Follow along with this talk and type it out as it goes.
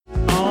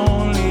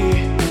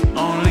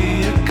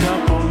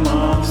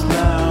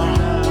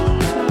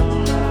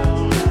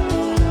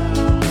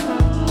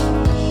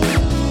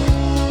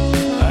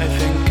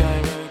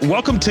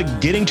Welcome to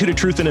Getting to the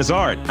Truth in His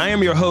Art. I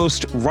am your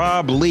host,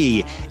 Rob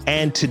Lee,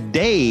 and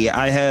today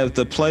I have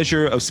the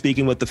pleasure of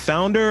speaking with the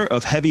founder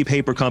of Heavy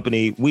Paper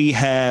Company. We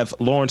have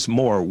Lawrence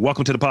Moore.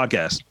 Welcome to the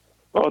podcast.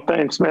 Oh,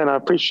 thanks, man. I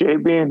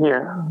appreciate being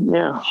here.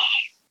 Yeah.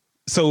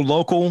 So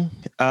local,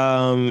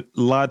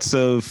 lots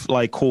of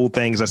like cool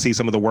things. I see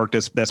some of the work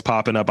that's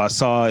popping up. I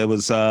saw it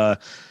was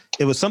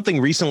something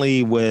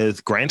recently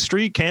with Grant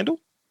Street Candle.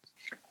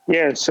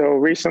 Yeah. So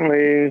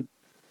recently,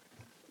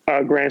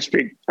 Grant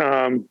Street,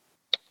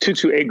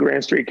 228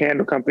 Grant Street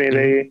Candle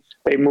Company.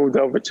 They moved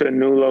over to a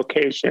new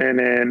location,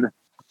 and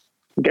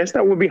I guess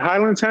that would be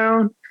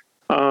Highlandtown.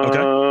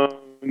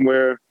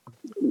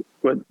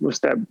 What's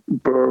that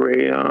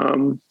brewery?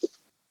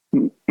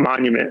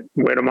 Monument,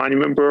 where the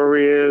Monument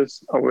Brewery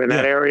is, over in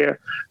that area.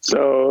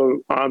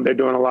 So they're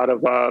doing a lot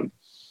of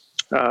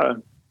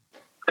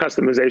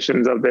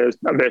customizations of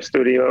their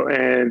studio,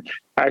 and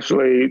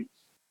actually,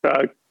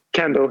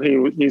 Kendall,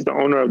 he's the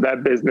owner of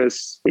that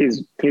business.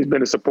 He's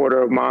been a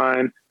supporter of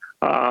mine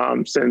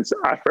since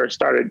I first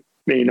started,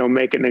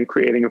 making and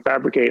creating and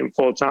fabricating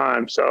full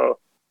time. So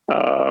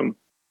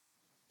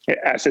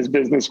as his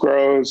business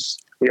grows,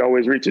 he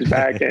always reaches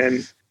back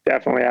and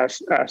definitely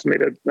asked me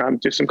to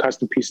do some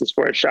custom pieces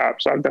for his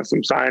shop. So I've done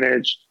some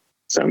signage,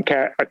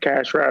 a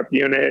cash wrap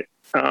unit,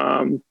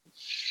 and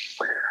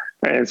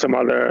some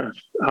other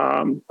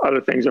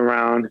things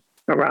around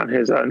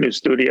his new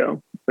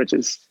studio, which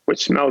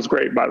smells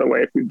great, by the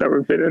way, if you've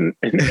ever been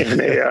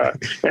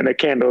in a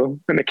candle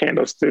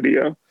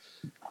studio.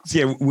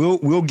 Yeah,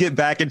 we'll get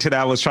back into that.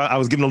 I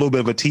was giving a little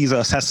bit of a teaser,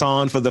 a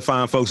saison for the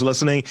fine folks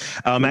listening.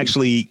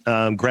 Actually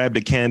grabbed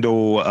a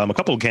candle, a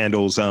couple of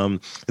candles,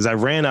 as I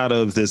ran out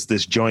of this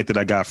joint that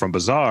I got from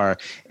Bazaar,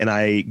 and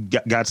I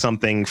got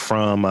something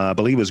from I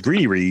believe it was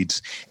Greedy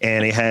Reeds,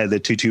 and they had the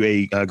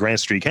 228 Grant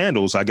Street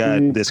candles. I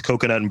got this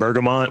coconut and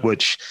bergamot,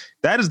 which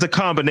that is the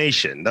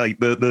combination. Like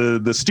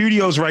the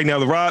studios right now,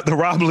 the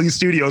Rob Lee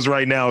studios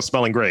right now is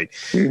smelling great.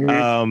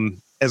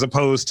 As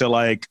opposed to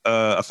like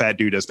a fat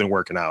dude that's been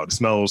working out. It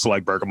smells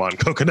like bergamot and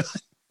coconut.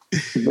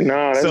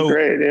 No, that's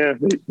great. Yeah,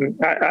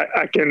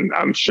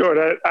 I'm sure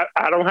that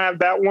I don't have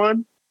that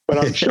one, but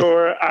I'm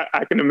sure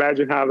I can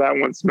imagine how that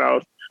one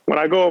smells. When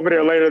I go over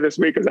there later this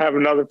week, because I have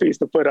another piece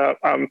to put up,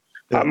 I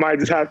might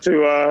just have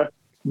to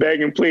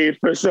beg and plead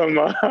for some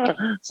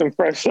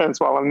fresh scents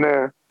while I'm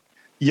there.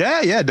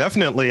 Yeah,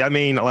 definitely. I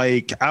mean,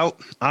 like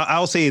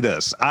I'll say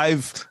this.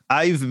 I've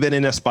been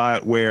in a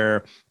spot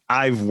where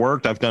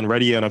I've done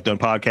radio and I've done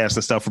podcasts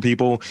and stuff for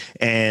people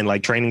and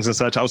like trainings and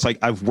such. I was like,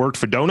 I've worked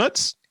for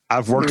donuts.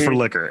 I've worked for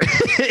liquor.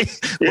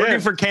 Working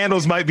for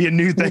candles might be a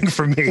new thing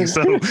for me.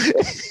 So,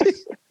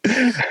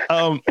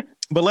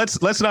 but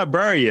let's not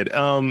bury it.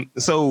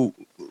 So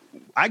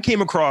I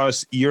came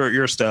across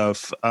your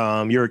stuff,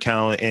 your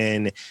account,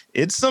 and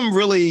it's some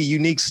really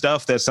unique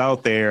stuff that's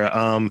out there.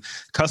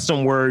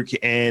 Custom work,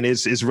 and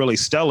it's really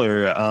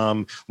stellar.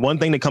 One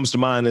thing that comes to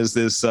mind is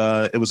this.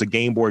 It was a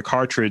Game Boy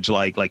cartridge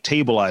like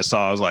table I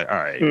saw. I was like, all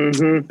right,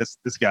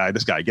 this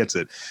guy gets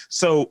it.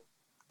 So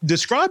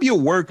describe your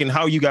work and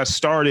how you got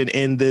started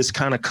in this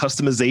kind of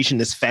customization,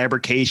 this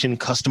fabrication,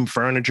 custom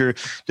furniture.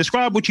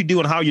 Describe what you do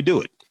and how you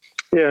do it.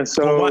 Yeah.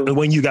 So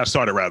when you got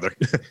started, rather.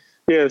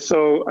 Yeah,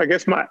 so I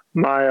guess my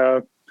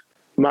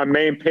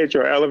main pitch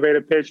or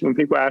elevator pitch when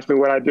people ask me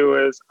what I do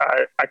is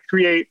I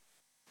create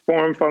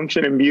form,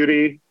 function, and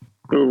beauty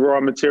through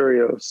raw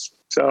materials.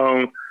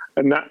 So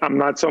I'm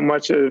not so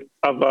much of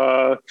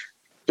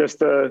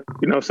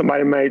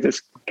somebody may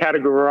just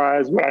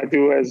categorize what I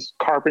do as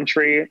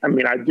carpentry. I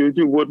mean, I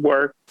do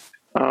woodwork,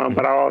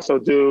 but I also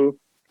do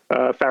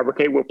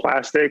fabricate with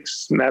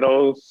plastics,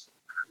 metals,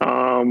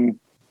 foam,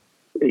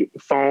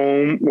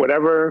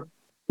 whatever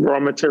raw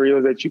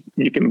materials that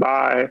you can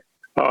buy,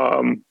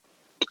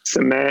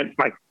 cement.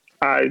 Like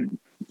I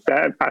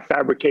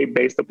fabricate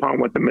based upon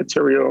what the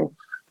material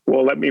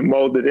will let me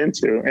mold it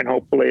into, and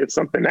hopefully it's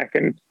something that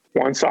can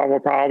solve a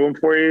problem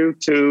for you,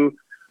 to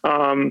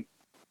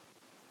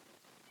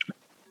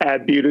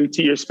add beauty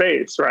to your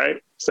space,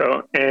 right?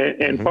 So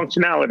and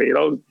functionality,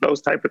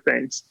 those type of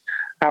things.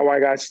 How I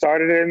got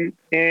started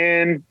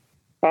in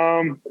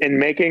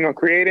making or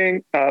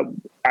creating, I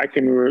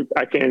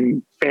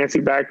can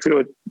fancy back to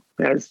it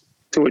as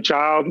to a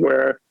child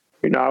where,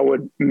 I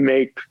would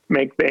make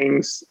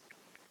things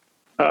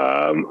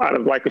out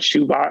of like a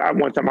shoebox.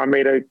 One time I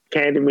made a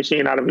candy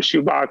machine out of a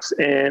shoebox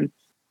and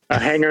a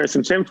hanger and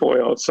some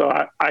tinfoil. So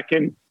I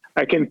can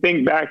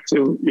think back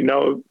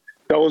to,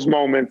 those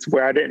moments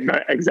where I didn't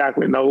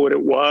exactly know what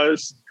it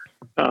was.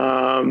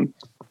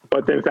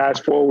 But then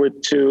fast forward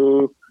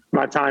to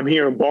my time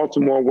here in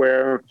Baltimore,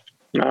 where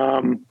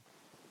I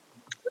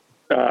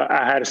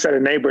had a set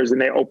of neighbors,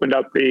 and they opened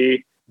up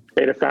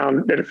they're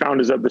the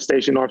founders of the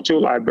Station North Tool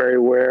Library,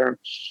 where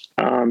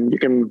you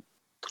can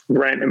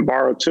rent and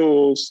borrow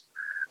tools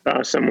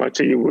similar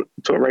to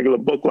a regular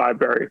book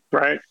library,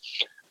 right?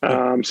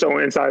 So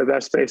inside of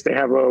that space, they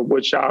have a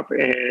wood shop,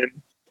 and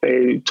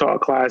they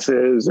taught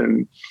classes,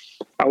 and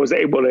I was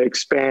able to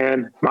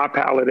expand my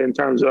palette in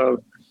terms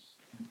of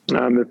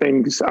the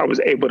things I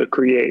was able to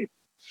create.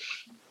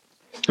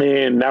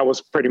 And that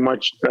was pretty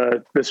much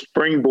the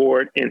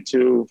springboard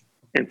into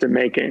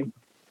making.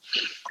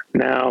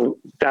 Now,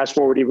 fast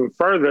forward even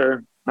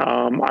further,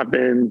 I've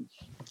been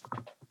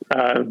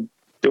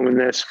doing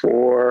this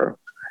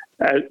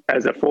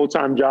as a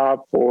full-time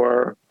job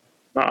for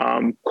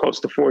close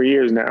to 4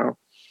 years now.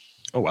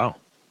 Oh, wow.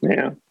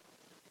 Yeah.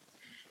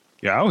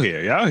 Yeah, out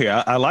here. Yeah, out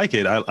here. I like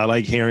it. I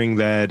like hearing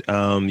that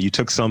you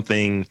took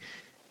something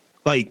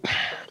like,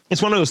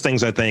 it's one of those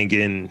things I think,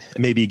 and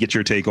maybe get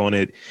your take on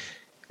it.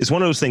 It's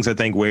one of those things I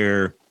think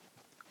where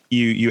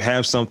you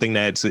have something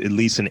that's at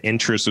least an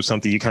interest or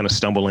something you kind of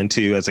stumble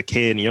into as a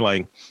kid, and you're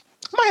like,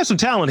 I might have some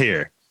talent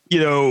here,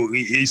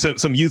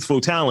 some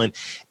youthful talent,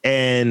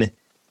 and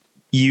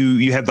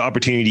you have the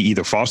opportunity to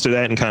either foster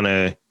that and kind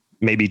of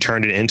maybe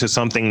turn it into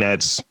something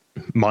that's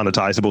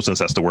monetizable, since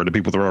that's the word that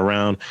people throw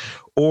around,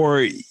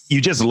 or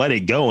you just let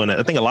it go. And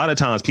I think a lot of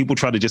times people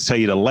try to just tell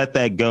you to let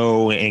that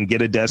go and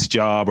get a desk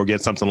job or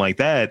get something like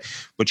that.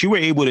 But you were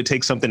able to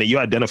take something that you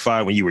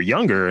identified when you were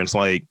younger, and it's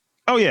like,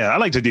 oh yeah,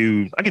 I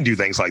can do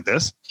things like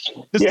this.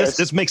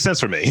 This makes sense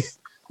for me.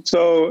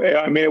 So,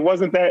 I mean, it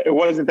wasn't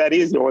that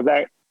easy, or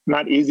that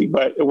not easy,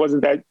 but it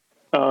wasn't that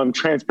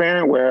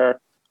transparent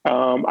where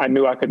I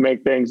knew I could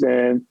make things,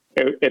 and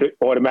I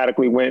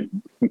automatically went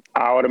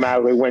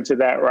to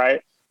that.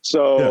 Right.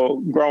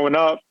 So growing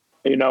up,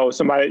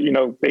 somebody,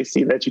 they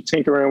see that you're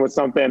tinkering with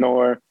something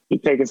or you're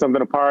taking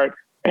something apart.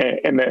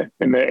 And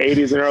in the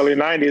 80s and early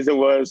 90s, it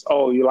was,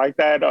 oh, you like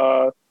that?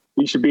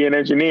 You should be an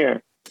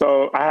engineer.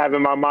 So I have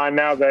in my mind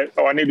now that,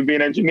 I need to be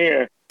an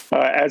engineer.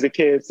 As a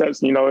kid, so,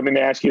 then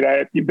they ask you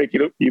that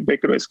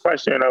ubiquitous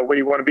question, what do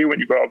you want to be when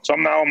you grow up? So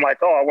now I'm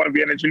like, I want to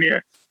be an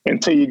engineer,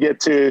 until you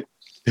get to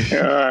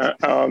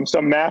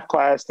some math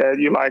class that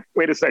you're like,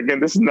 wait a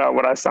second, this is not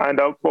what I signed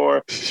up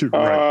for.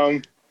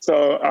 Right.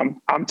 So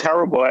I'm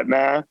terrible at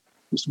math,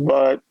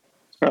 but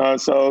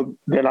so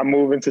then I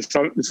move into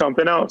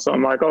something else. So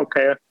I'm like,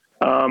 okay,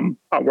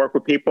 I work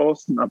with people,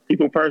 I'm a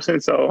people person.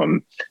 So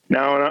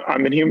now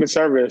I'm in human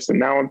service, and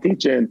now I'm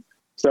teaching.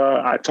 So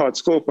I taught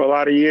school for a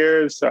lot of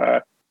years,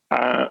 and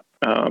that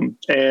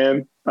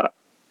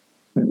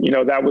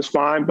was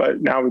fine.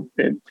 But now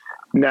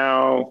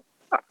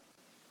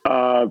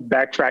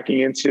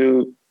backtracking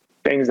into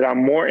things that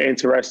I'm more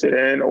interested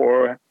in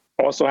or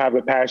also have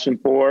a passion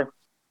for.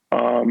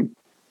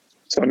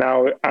 So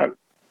now I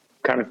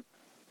kind of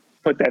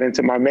put that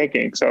into my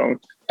making. So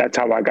that's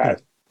how I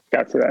got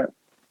to that.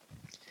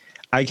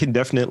 I can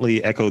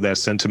definitely echo that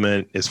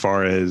sentiment as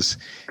far as,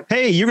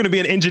 hey, you're going to be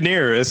an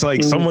engineer. It's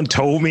like someone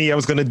told me I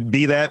was going to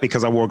be that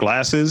because I wore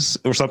glasses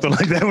or something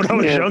like that when I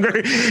was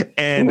younger.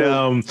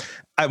 And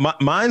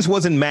mine's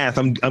wasn't math.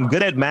 I'm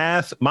good at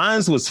math.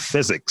 Mine's was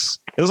physics.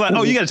 It was like,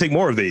 oh, you got to take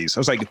more of these. I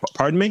was like,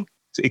 pardon me?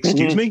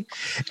 Excuse me?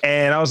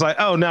 And I was like,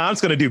 oh, no, I'm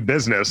just going to do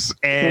business.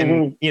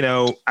 And,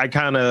 I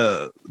kind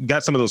of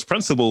got some of those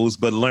principles,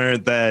 but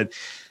learned that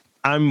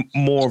I'm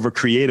more of a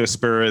creative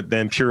spirit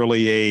than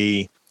purely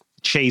a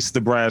chase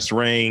the brass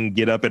ring,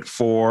 get up at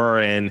 4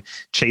 and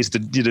chase the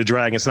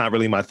dragon. It's not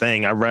really my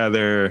thing. I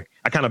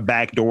kind of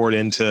backdoored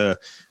into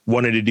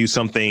wanting to do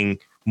something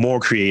more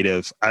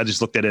creative. I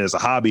just looked at it as a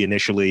hobby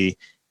initially.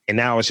 And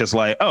now it's just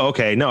like, oh,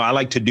 okay, no, I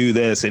like to do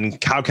this. And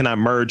how can I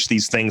merge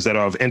these things that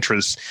are of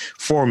interest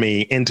for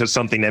me into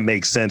something that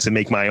makes sense and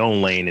make my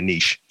own lane and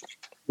niche?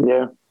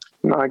 Yeah,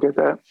 no, I get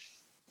that.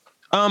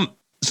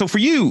 So for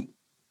you,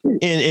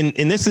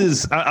 and this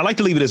is, I like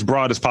to leave it as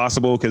broad as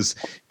possible, because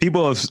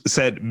people have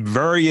said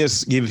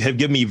have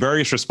given me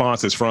various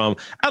responses from,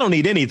 I don't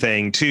need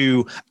anything,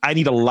 to I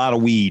need a lot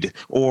of weed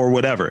or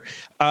whatever.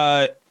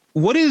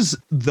 What is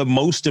the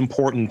most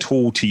important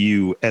tool to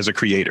you as a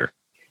creator?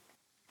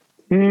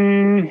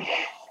 The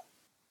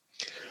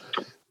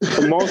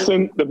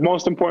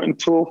most important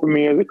tool for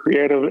me as a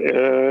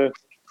creative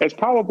is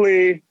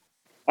probably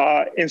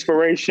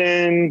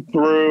inspiration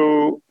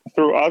through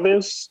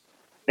others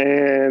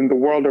and the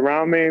world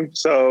around me.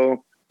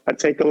 So I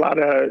take a lot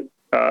of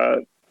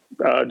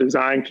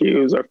design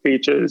cues or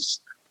features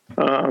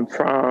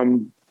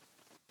from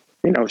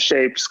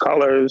shapes,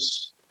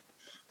 colors,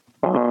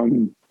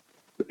 and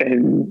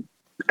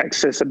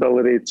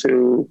accessibility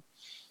to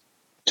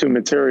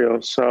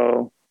materials.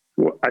 So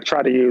I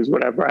try to use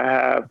whatever I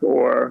have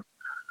or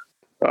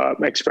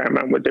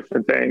experiment with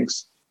different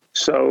things.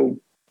 So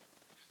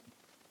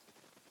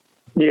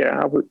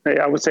yeah, I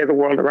would say the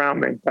world around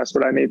me. That's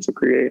what I need to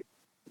create.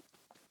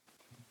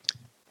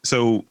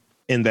 So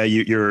in that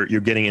you're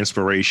getting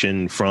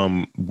inspiration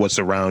from what's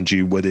around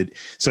you with it.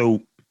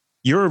 So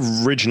you're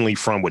originally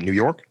from New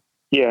York?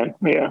 Yeah.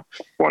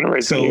 Born and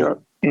raised in New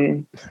York.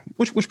 Mm-hmm.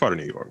 Which part of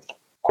New York?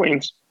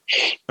 Queens.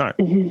 All right.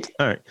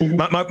 All right.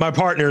 Mm-hmm. My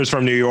partner is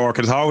from New York,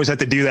 and I always have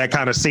to do that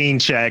kind of scene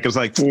check. It's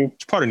like,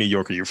 which part of New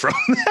York are you from?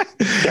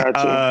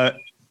 Gotcha.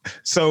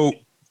 So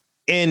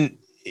in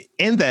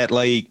that,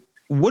 like,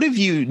 what have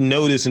you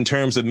noticed in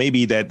terms of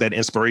maybe that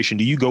inspiration?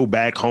 Do you go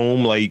back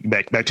home, like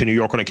back to New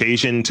York on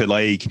occasion to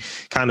like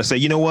kind of say,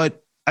 you know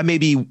what, I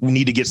maybe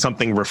need to get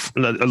something, a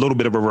little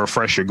bit of a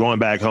refresher, going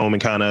back home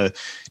and kind of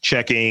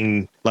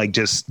checking like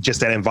just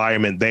that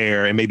environment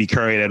there and maybe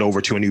carry that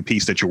over to a new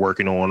piece that you're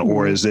working on? Mm-hmm.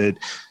 Or is it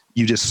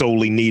you just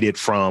solely need it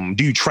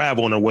do you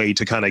travel in a way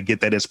to kind of get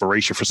that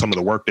inspiration for some of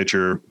the work that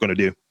you're going to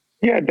do?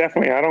 Yeah,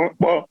 definitely. I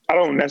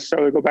don't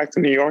necessarily go back to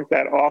New York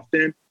that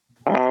often,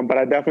 but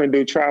I definitely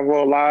do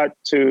travel a lot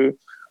to,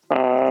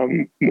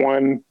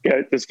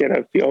 get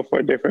a feel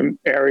for different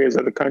areas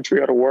of the country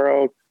or the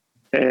world,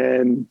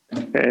 and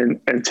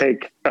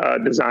take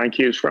design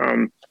cues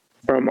from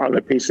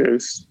other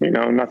pieces.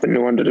 Nothing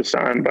new under the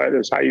sun, but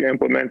it's how you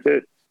implement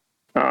it.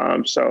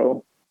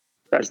 So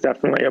that's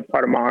definitely a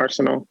part of my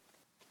arsenal.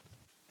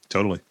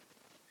 Totally.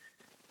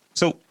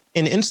 So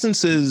in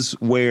instances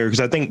where, because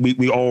I think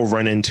we all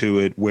run into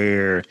it,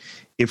 where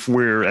if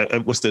we're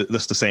what's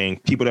the saying?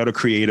 People that are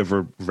creative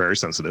are very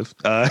sensitive.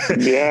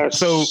 Yes.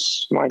 So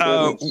my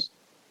goodness.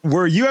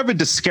 Were you ever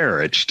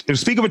discouraged?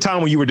 Speak of a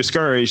time when you were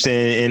discouraged,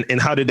 and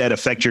how did that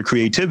affect your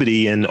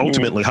creativity? And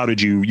ultimately, how did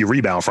you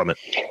rebound from it?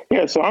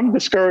 Yeah, so I'm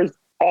discouraged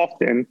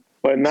often,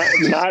 but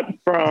not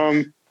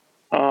from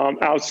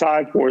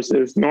outside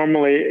forces.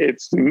 Normally,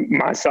 it's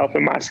myself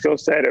and my skill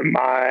set and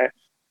my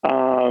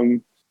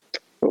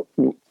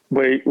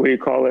we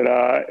call it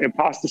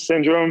imposter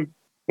syndrome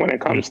when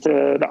it comes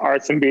to the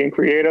arts and being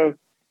creative.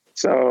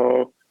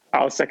 So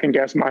I'll second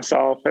guess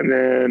myself and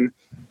then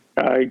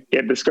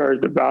get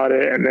discouraged about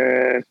it, and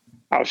then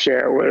I'll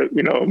share it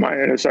with my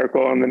inner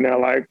circle, and then they're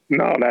like,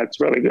 "No, that's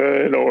really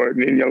good," or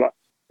then you're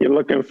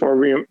looking for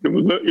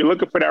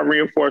that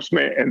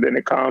reinforcement, and then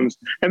it comes,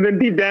 and then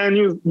deep down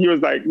you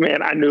was like,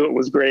 "Man, I knew it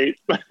was great,"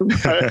 but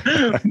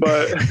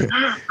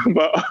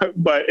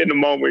in the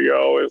moment you're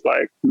always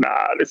like,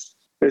 "Nah, this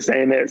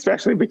ain't it."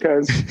 Especially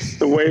because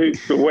the way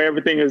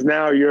everything is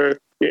now, you're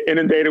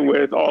inundated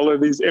with all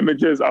of these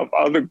images of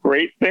other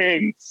great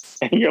things,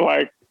 and you're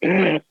like,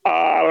 I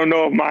don't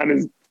know if mine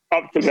is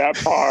up to that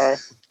par.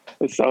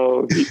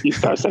 So you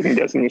start second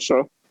guessing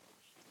yourself.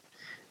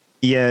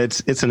 Yeah,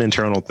 it's an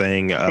internal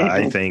thing.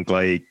 I think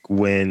like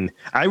when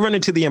I run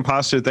into the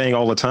imposter thing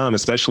all the time,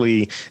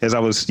 especially as I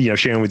was,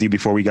 sharing with you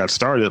before we got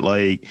started,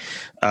 like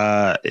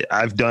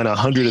I've done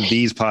 100 of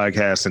these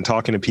podcasts and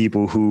talking to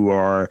people who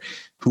are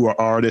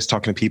artists,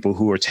 talking to people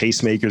who are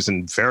tastemakers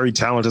and very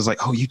talented. It's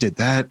like, oh, you did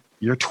that?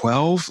 You're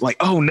 12? Like,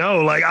 oh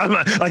no, I'm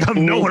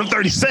no one. I'm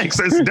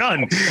 36. It's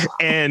done.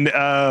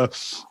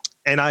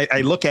 And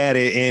I look at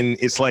it and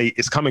it's like,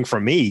 it's coming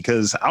from me,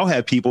 because I'll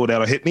have people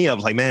that'll hit me up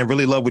like, man,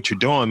 really love what you're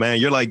doing, man.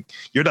 You're like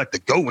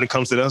the GOAT when it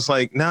comes to that. It's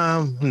like,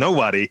 nah,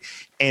 nobody.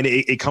 And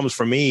it comes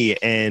from me,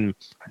 and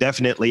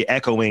definitely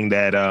echoing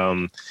that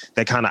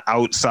kind of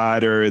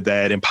outsider,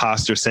 that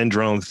imposter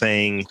syndrome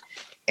thing.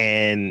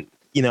 And,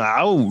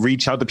 I'll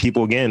reach out to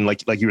people again,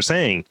 like you were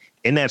saying,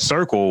 in that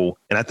circle.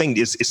 And I think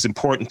it's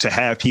important to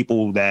have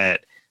people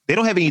that they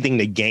don't have anything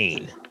to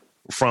gain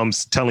from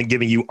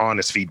giving you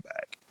honest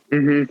feedback.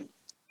 Mm-hmm.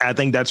 I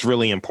think that's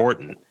really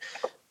important.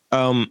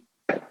 In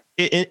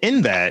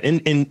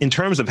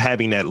terms of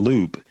having that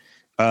loop,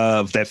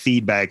 of that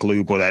feedback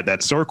loop, or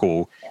that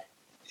circle,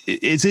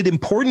 is it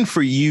important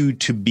for you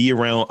to be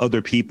around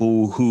other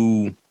people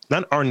who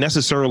not are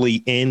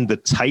necessarily in the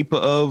type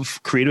of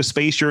creative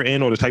space you're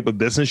in or the type of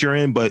business you're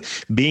in, but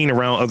being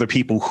around other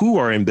people who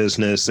are in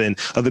business and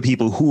other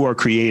people who are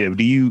creative?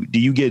 Do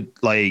you get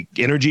like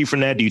energy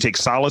from that? Do you take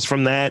solace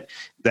from that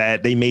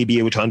they may be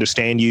able to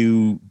understand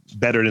you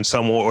better than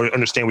someone, or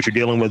understand what you're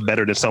dealing with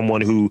better than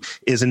someone who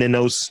isn't in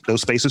those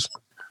spaces?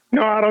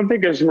 No, I don't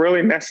think it's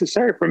really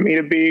necessary for me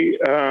to be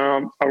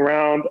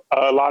around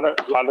a lot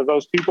of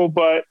those people,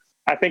 but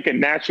I think it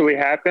naturally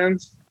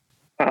happens.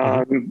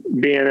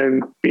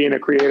 Being a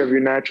creative,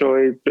 you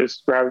naturally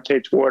just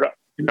gravitate toward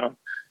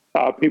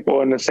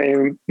people in the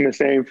same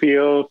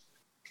field,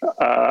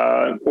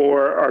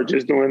 or are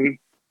just doing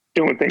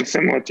things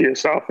similar to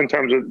yourself in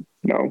terms of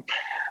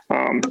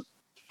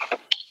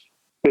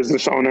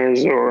business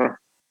owners or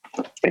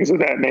things of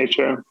that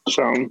nature.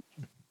 So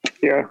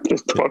yeah,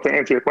 just to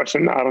answer your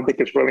question, no, I don't think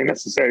it's really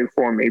necessary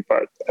for me,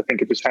 but I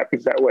think it just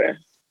happens that way.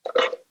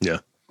 Yeah,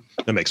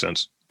 that makes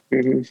sense.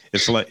 Mm-hmm.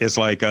 It's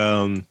like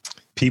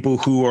people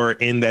who are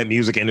in that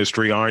music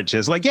industry aren't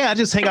just like, yeah, I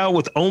just hang out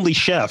with only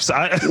chefs.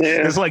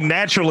 It's like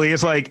naturally,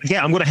 it's like,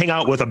 yeah, I'm going to hang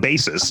out with a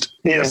bassist.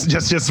 Yeah.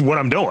 Yes, just what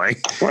I'm doing.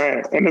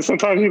 Right. And then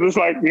sometimes you just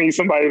like need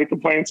somebody to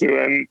complain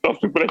to, and those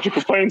people that you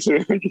complain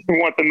to, you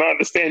want them to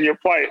understand your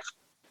plight.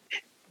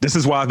 This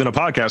is why I've been a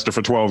podcaster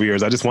for 12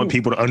 years. I just want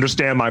people to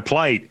understand my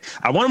plight.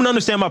 I want them to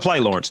understand my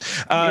plight, Lawrence.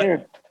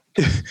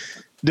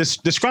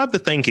 Describe the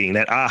thinking,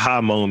 that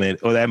aha moment,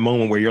 or that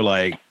moment where you're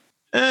like,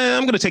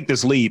 I'm going to take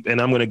this leap and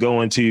I'm going to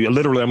go into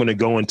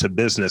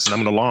business and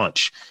I'm going to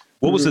launch.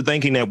 What was the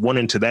thinking that went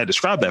into that?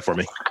 Describe that for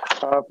me.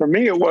 For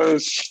me, it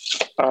was,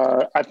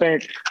 I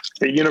think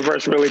the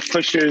universe really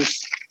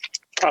pushes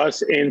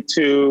us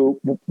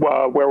into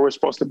where we're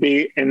supposed to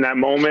be in that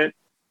moment.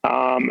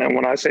 And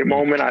when I say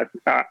moment,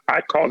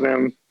 I call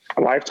them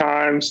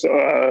lifetimes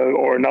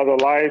or another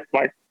life.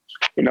 Like,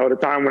 the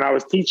time when I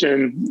was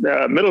teaching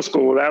middle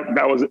school,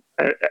 that was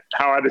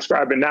how I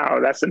describe it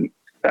now.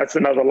 that's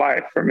another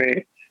life for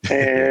me.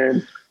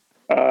 And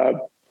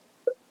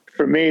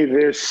for me,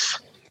 this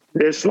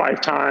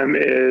lifetime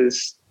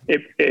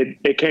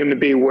it came to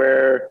be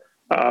where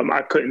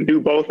I couldn't do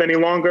both any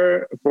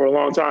longer. For a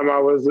long time, I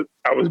was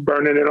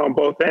burning it on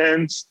both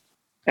ends,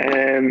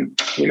 and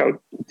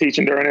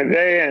teaching during the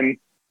day, and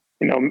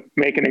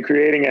making and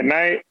creating at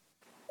night.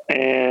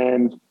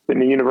 And then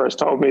the universe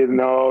told me,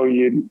 no,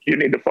 you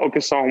need to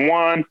focus on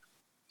one.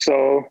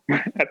 So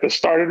at the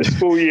start of the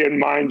school year,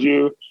 mind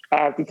you, I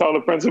have to tell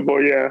the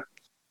principal, yeah,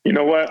 you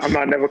know what? I'm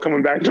not never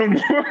coming back no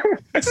more.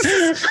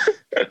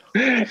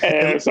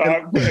 And so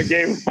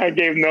I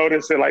gave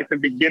notice at like the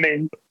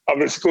beginning of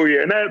the school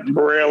year, and that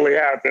rarely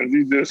happens.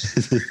 You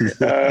just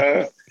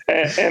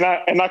and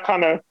I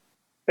kind of,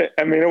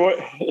 I mean, it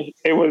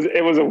was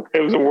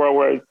a world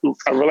where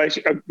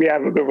we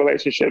have a good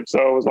relationship.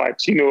 So it was like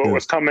she knew it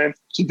was coming.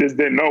 She just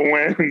didn't know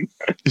when.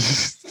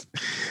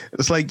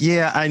 It's like,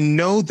 yeah, I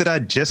know that I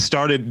just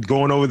started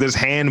going over this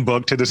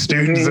handbook to the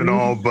students and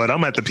all, but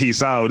I'm at the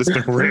peace out. It's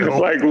been real.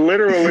 Like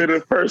literally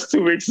the first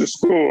 2 weeks of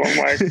school, I'm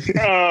like,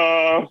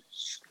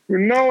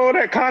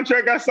 that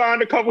contract I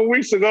signed a couple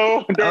weeks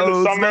ago during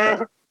the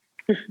summer.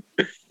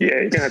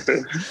 Yeah, you're gonna have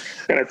to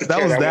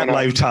that was that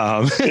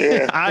lifetime.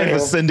 Yeah, I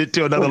ascended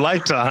to another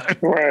lifetime.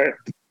 Right.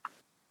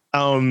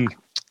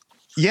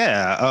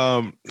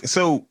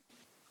 So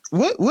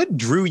what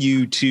drew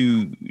you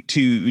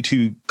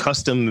to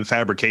custom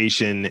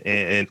fabrication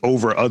and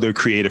over other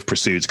creative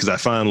pursuits? Because I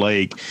find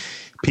like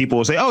people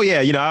will say, oh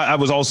yeah, I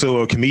was also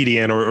a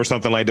comedian or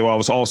something like that. I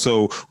was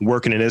also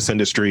working in this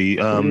industry.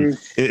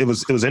 It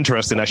was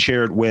interesting. I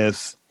shared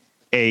with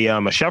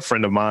a chef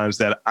friend of mine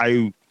that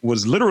I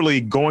was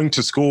literally going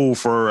to school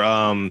for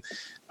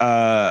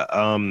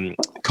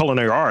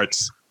culinary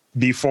arts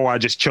before I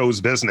just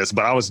chose business,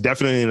 but I was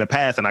definitely in the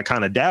path and I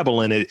kind of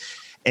dabble in it.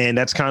 And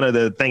that's kind of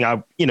the thing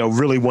I,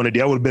 really wanted to do.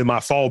 That would have been my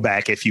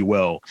fallback, if you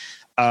will.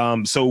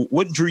 So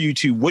what drew you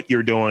to what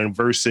you're doing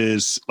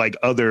versus like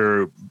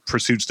other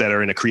pursuits that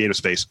are in a creative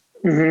space?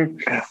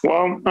 Mm-hmm.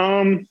 Well,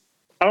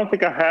 I don't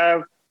think I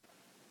have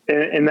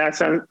in that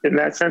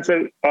sense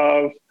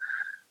of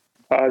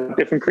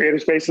different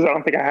creative spaces. I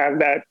don't think I have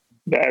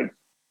that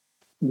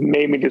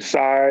made me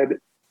decide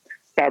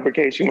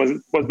fabrication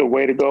was the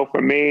way to go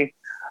for me.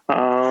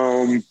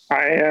 I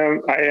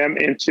am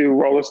into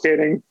roller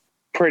skating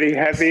pretty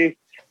heavy.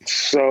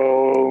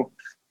 So,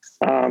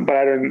 but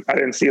I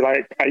didn't see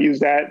I use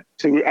that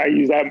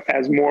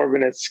as more of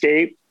an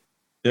escape.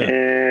 Yeah.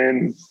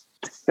 And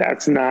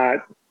that's not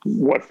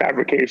what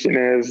fabrication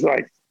is.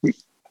 Like,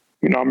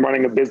 I'm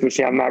running a business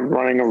here. I'm not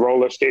running a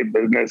roller skate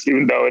business,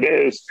 even though it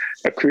is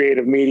a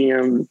creative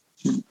medium.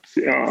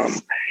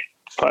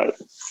 But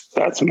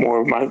that's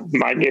more of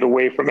my get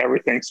away from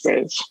everything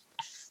space.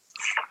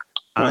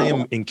 I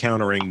am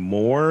encountering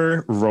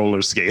more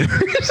roller skaters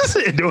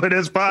doing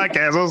this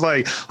podcast. I was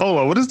like, hold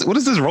on, what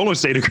is this roller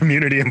skater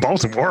community in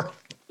Baltimore?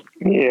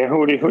 Yeah,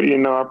 who do you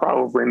know? I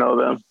probably know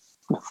them.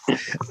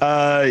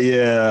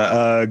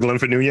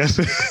 Glenford Nunez.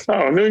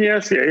 Oh,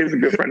 Nunez? Yeah, he's a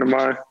good friend of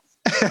mine.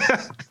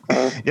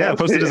 I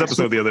posted his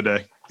episode the other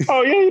day.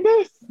 Oh, yeah, you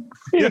did?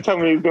 He didn't tell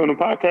me he's doing a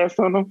podcast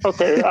on him.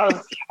 Okay,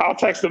 I'll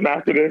text him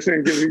after this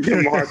and give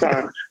him a hard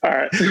time. All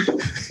right.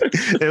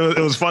 It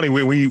was funny.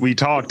 We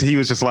talked. He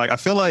was just like, I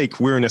feel like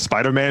we're in a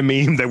Spider-Man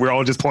meme that we're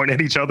all just pointing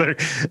at each other.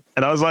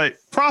 And I was like,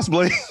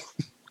 possibly.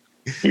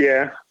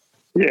 Yeah.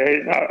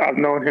 I've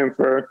known him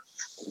for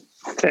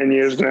 10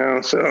 years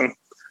now. So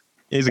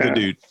he's a good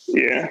dude.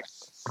 Yeah.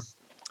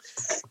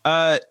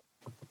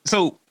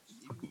 So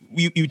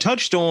you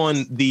touched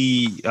on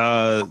the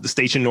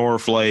Station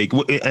North, like,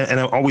 and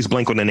I always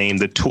blank on the name.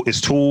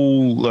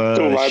 Tool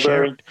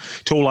Library.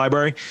 Tool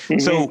Library. Mm-hmm.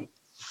 So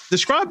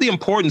describe the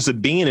importance of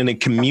being in a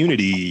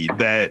community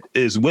that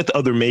is with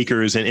other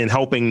makers and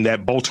helping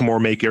that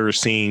Baltimore maker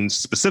scene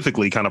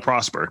specifically kind of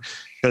prosper.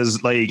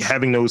 Because like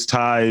having those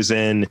ties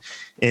and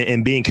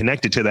being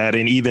connected to that,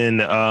 and even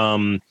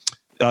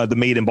the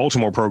Made in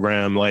Baltimore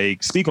program,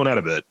 like speak on that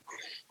a bit.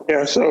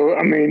 Yeah. So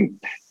I mean,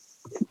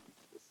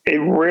 it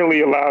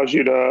really allows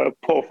you to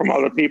pull from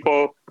other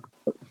people.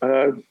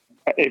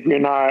 If you're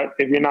not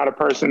a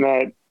person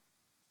that,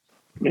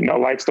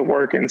 likes to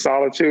work in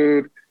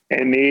solitude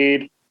and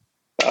need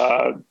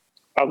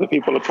other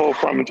people to pull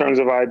from in terms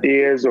of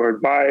ideas or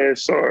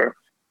advice, or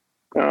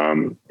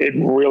it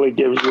really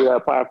gives you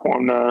that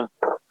platform to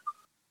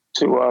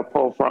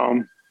pull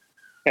from,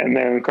 and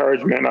the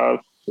encouragement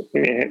of,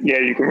 yeah,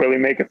 you can really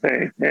make a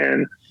thing.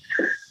 And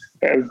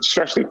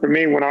especially for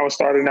me, when I was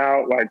starting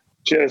out, like,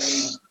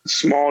 just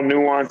small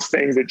nuanced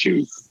things that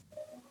you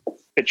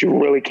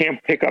really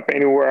can't pick up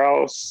anywhere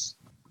else.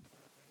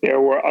 There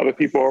were other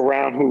people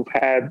around who've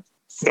had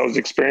those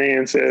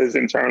experiences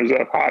in terms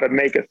of how to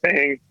make a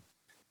thing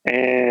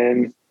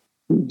and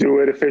do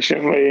it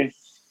efficiently.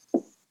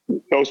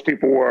 Those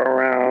people were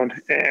around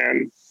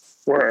and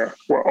were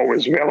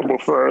always available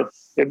for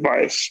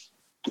advice.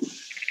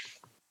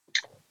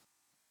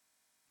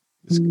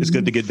 It's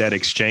good to get that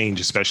exchange,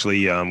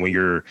 especially when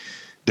you're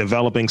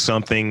developing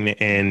something.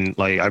 And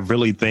like, I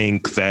really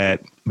think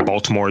that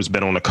Baltimore has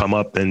been on the come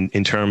up in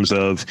terms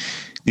of,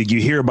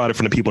 you hear about it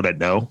from the people that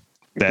know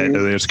that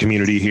there's a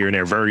community here, and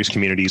there are various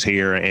communities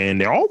here, and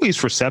they're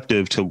always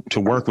receptive to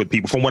work with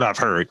people from what I've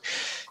heard.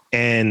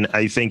 And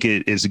I think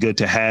it is good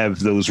to have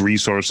those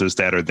resources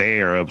that are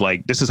there of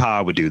like, this is how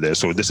I would do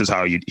this, or this is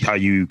how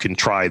you can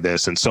try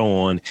this, and so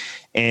on.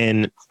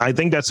 And I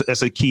think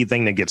that's a key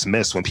thing that gets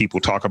missed when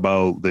people talk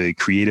about the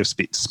creative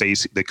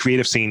space, the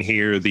creative scene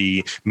here,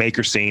 the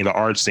maker scene, the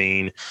art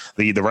scene,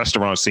 the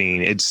restaurant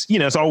scene. It's,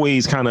 it's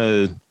always kind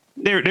of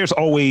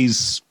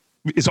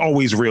it's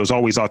always real. It's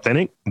always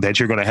authentic, that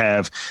you're going to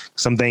have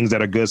some things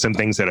that are good, some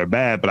things that are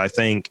bad. But I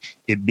think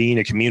it being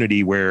a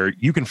community where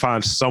you can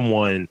find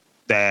someone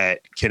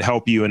that can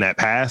help you in that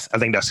path, I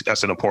think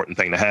that's an important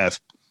thing to have.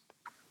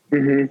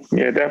 Mm-hmm.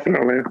 Yeah,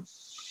 definitely.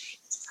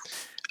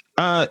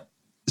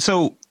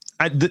 So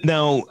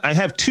now I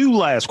have two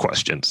last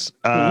questions.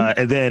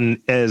 And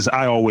then, as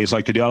I always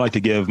like to do, I like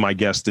to give my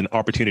guests an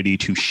opportunity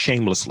to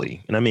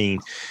shamelessly, and I mean,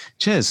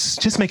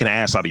 just make an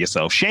ass out of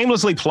yourself,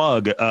 shamelessly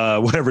plug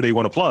whatever they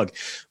want to plug.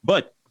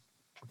 But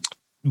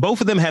both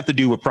of them have to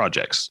do with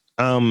projects.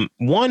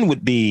 One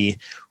would be,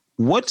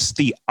 what's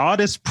the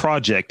oddest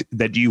project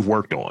that you've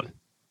worked on?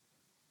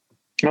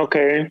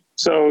 Okay,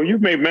 so you've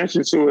made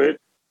mention to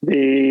it,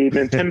 the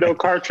Nintendo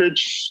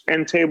cartridge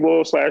end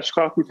table /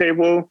 coffee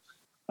table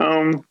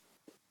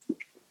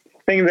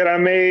thing that I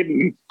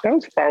made. That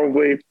was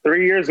probably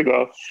 3 years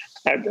ago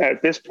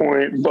at this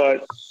point.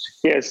 But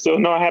yeah, still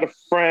know I had a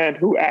friend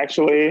who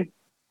actually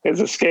is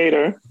a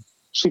skater.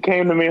 She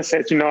came to me and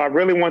said, I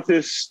really want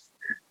this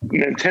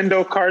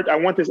Nintendo cart. I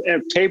want this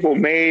end table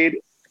made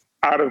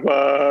out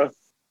of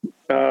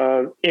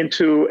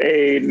into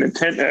a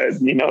Nintendo,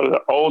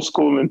 the old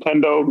school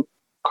Nintendo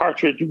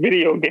cartridge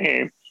video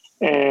game,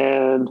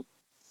 and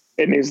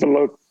it needs to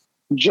look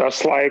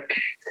just like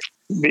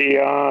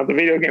the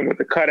video game, with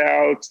the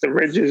cutouts, the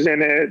ridges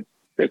in it,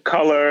 the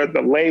color,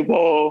 the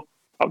label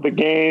of the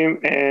game.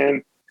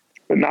 And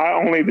not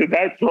only did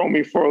that throw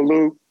me for a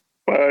loop,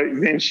 but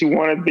then she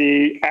wanted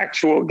the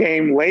actual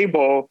game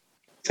label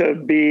to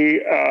be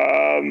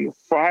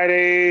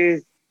Friday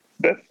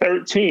the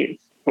 13th.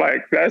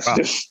 Like, that's wow.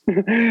 Just,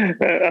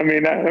 I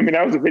mean,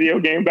 that was a video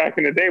game back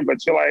in the day,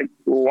 but you're like,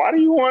 why do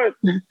you want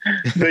the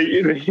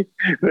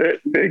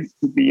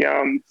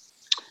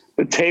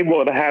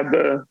table to have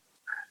the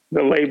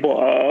label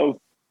of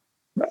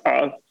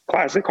a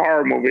classic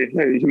horror movie?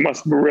 You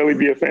must really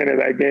be a fan of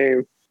that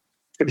game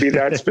to be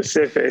that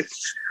specific.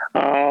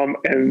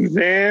 And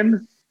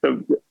then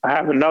I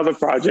have another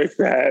project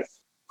that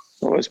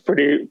was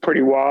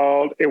pretty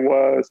wild.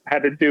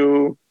 Had to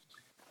do,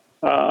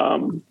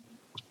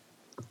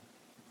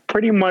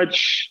 pretty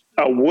much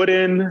a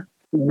wooden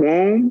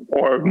womb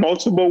or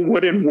multiple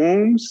wooden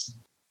wombs.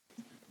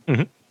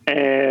 Mm-hmm.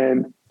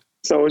 And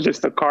so it's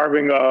just a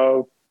carving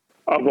of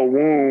a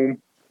womb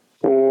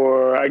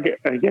for, I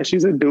guess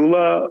she's a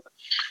doula.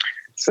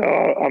 So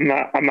I'm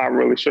not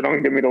really sure.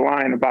 Don't give me the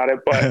line about it,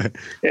 but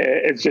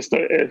it's just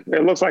it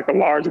looks like a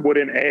large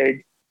wooden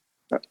egg,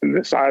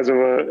 the size of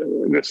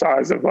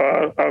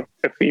a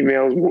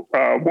female's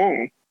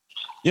womb.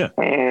 Yeah.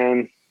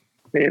 And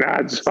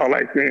I just felt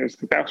like that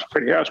was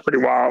pretty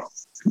wild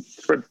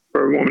for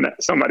a woman,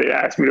 that somebody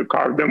asked me to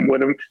carve them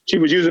with them. She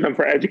was using them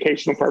for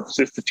educational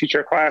purposes to teach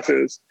her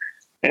classes,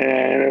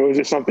 and it was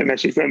just something that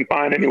she couldn't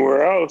find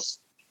anywhere else,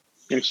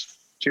 and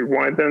she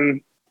wanted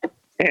them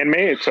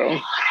handmade. So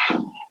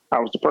I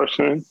was the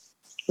person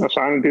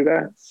assigned to do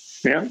that.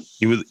 Yeah,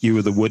 you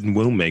were the wooden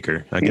womb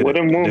maker. I get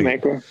wooden womb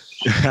maker.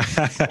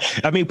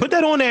 I mean, put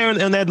that on there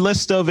in that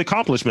list of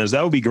accomplishments.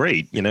 That would be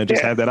great.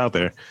 Have that out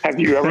there. Have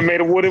you ever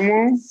made a wooden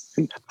womb?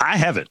 I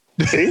haven't.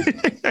 See?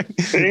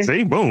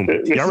 See? Boom.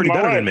 You're already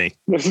better than me.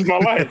 This is my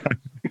life.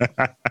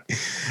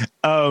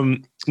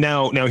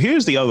 Now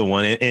here's the other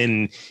one.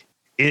 And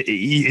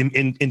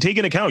in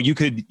taking account, you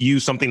could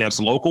use something that's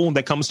local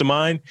that comes to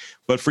mind.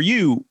 But for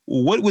you,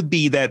 what would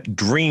be that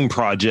dream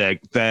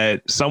project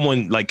that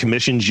someone like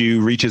commissions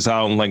you, reaches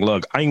out and like,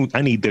 look, I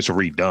need this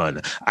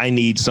redone. I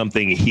need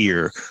something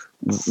here.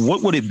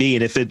 What would it be?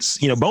 And if it's,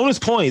 bonus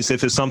points,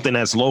 if it's something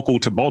that's local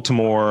to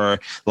Baltimore,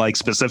 like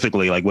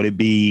specifically, like would it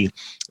be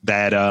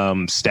that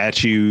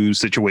statue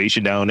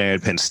situation down there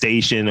at Penn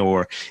Station?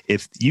 Or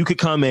if you could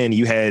come in,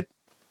 you had,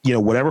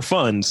 whatever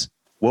funds,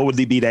 what would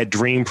be that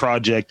dream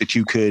project that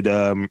you could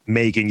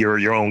make in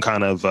your own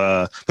kind of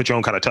put your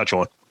own kind of touch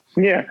on?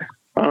 Yeah.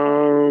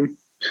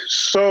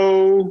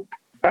 So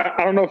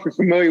I don't know if you're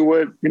familiar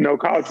with,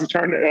 college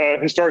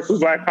fraternity, historically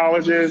Black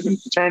colleges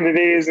and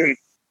fraternities, and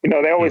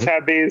they always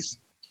have these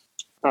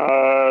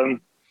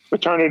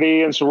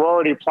fraternity and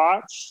sorority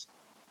plots,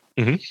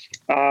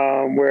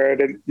 where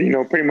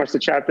pretty much the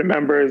chapter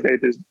members, they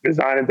just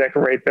design and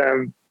decorate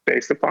them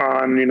based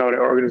upon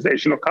their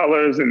organizational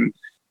colors and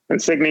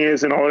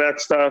insignias and all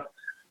that stuff.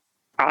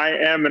 I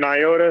am an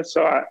Iota,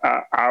 so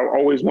I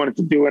always wanted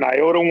to do an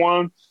Iota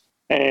one,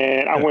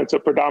 and I went to a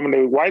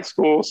predominantly white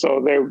school,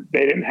 so they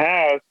didn't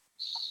have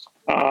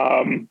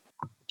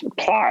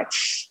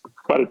plots,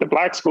 but at the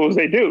Black schools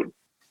they do.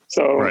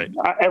 So Right.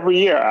 every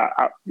year,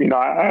 I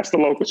ask the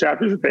local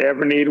chapters if they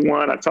ever need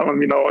one. I tell them,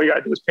 all you got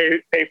to do is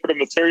pay for the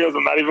materials.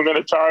 I'm not even going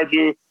to charge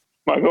you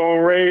my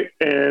going rate.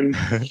 And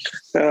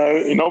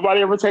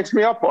nobody ever takes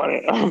me up on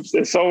it.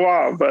 It's so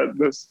wild, but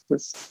it is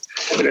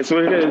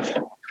what it is.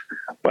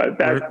 But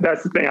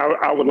that's the thing.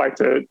 I would like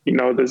to,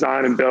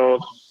 design and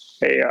build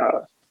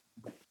a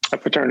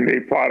fraternity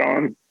plot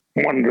on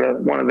one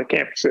of the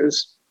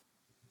campuses.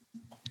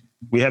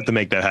 We have to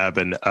make that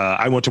happen.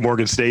 I went to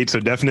Morgan State, so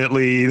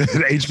definitely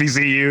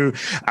HBCU.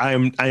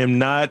 I am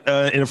not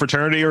in a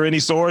fraternity or any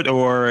sort,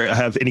 or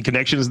have any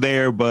connections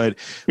there. But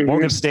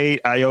Morgan State,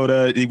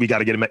 Iota, we got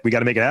to get it. We got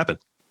to make it happen.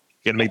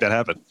 Got to make that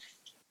happen.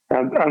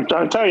 I'm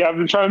trying to tell you, I've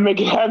been trying to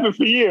make it happen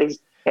for years.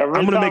 I'm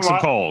going to make some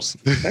calls.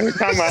 Every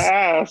time I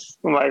ask,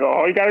 I'm like,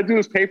 all you got to do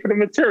is pay for the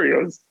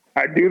materials.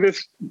 I do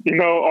this,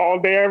 all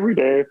day, every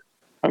day.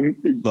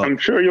 I'm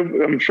sure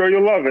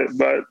you'll love it,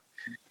 but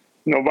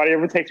nobody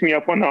ever takes me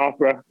up on the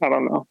offer. I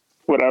don't know.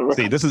 Whatever.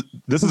 See, this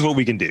is what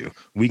we can do.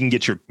 We can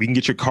get your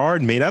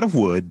card made out of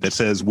wood that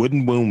says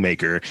Wooden Womb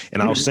Maker,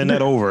 and I'll send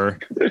that over.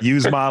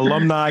 Use my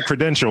alumni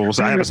credentials.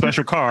 I have a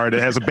special card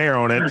that has a bear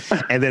on it,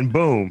 and then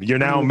boom, you're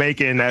now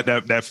making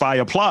that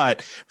fire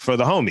plot for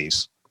the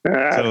homies.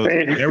 So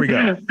there we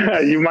go.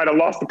 You might have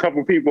lost a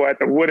couple people at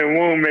the Wooden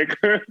Womb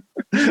Maker.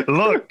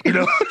 Look,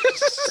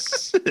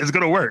 it's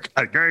gonna work.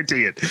 I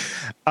guarantee it.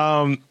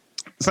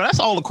 So that's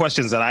all the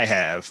questions that I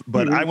have,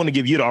 but I want to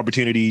give you the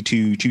opportunity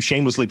to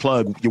shamelessly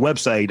plug your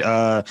website,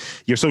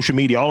 your social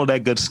media, all of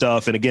that good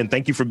stuff. And again,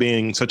 thank you for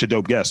being such a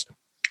dope guest.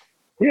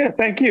 Yeah,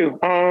 thank you.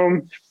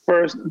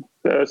 First,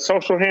 the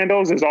social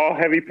handles is all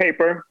Heavy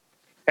Paper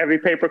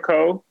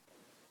Co.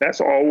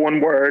 That's all one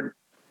word.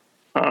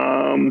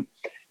 And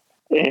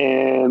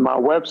my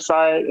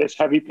website is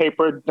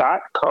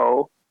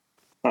heavypaper.co.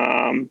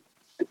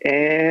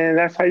 And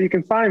that's how you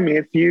can find me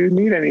if you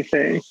need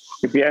anything.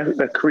 If you have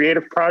a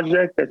creative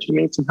project that you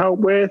need some help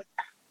with,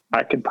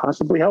 I can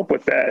possibly help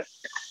with that.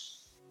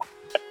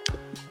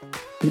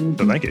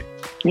 So thank you.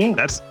 Yeah.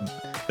 That's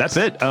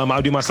it.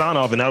 I'll do my sign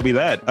off and that'll be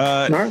that.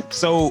 Right.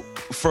 So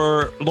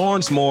for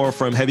Lawrence Moore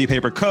from Heavy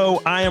Paper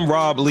Co., I am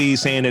Rob Lee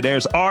saying that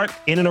there's art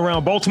in and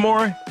around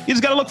Baltimore. You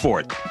just got to look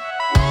for it.